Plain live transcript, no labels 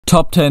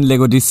Top 10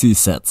 LEGO DC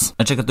sets.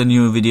 And check out the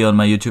new video on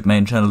my YouTube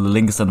main channel, the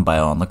link is in the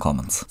bio on the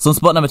comments. So on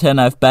spot number 10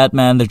 I have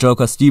Batman, the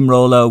Joker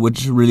Steamroller,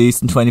 which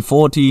released in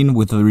 2014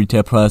 with a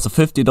retail price of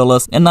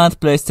 $50. In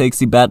 9th place takes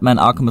the Batman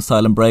Arkham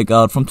Asylum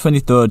Breakout from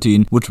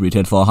 2013, which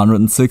retailed for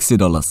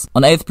 $160.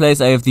 On 8th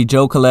place I have the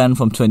Joker Land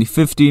from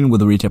 2015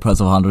 with a retail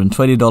price of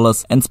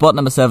 $120. And spot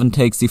number 7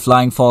 takes the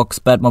Flying Fox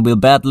Batmobile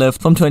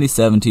Batlift from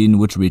 2017,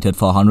 which retailed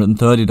for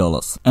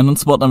 $130. And on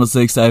spot number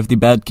 6 I have the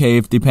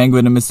Batcave, the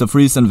Penguin and Mr.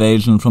 Freeze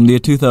Invasion from the year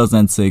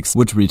 2006,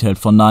 which retailed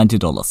for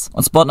 $90.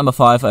 On spot number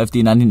 5 I have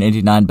the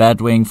 1989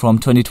 Batwing from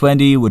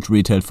 2020, which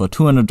retailed for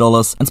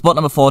 $200. And spot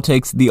number 4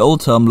 takes the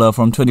old Tumbler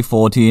from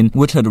 2014,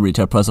 which had a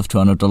retail price of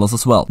 $200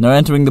 as well. Now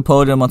entering the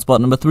podium on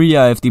spot number 3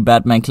 I have the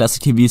Batman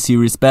Classic TV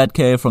series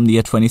Batcave from the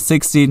year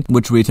 2016,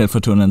 which retailed for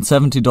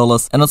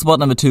 $270. And on spot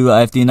number 2 I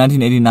have the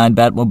 1989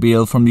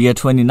 Batmobile from the year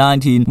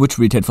 2019, which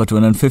retailed for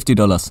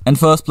 $250. And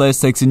first place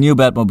takes the new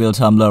Batmobile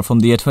Tumbler from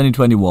the year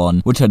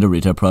 2021, which had a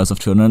retail price of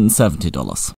 $270.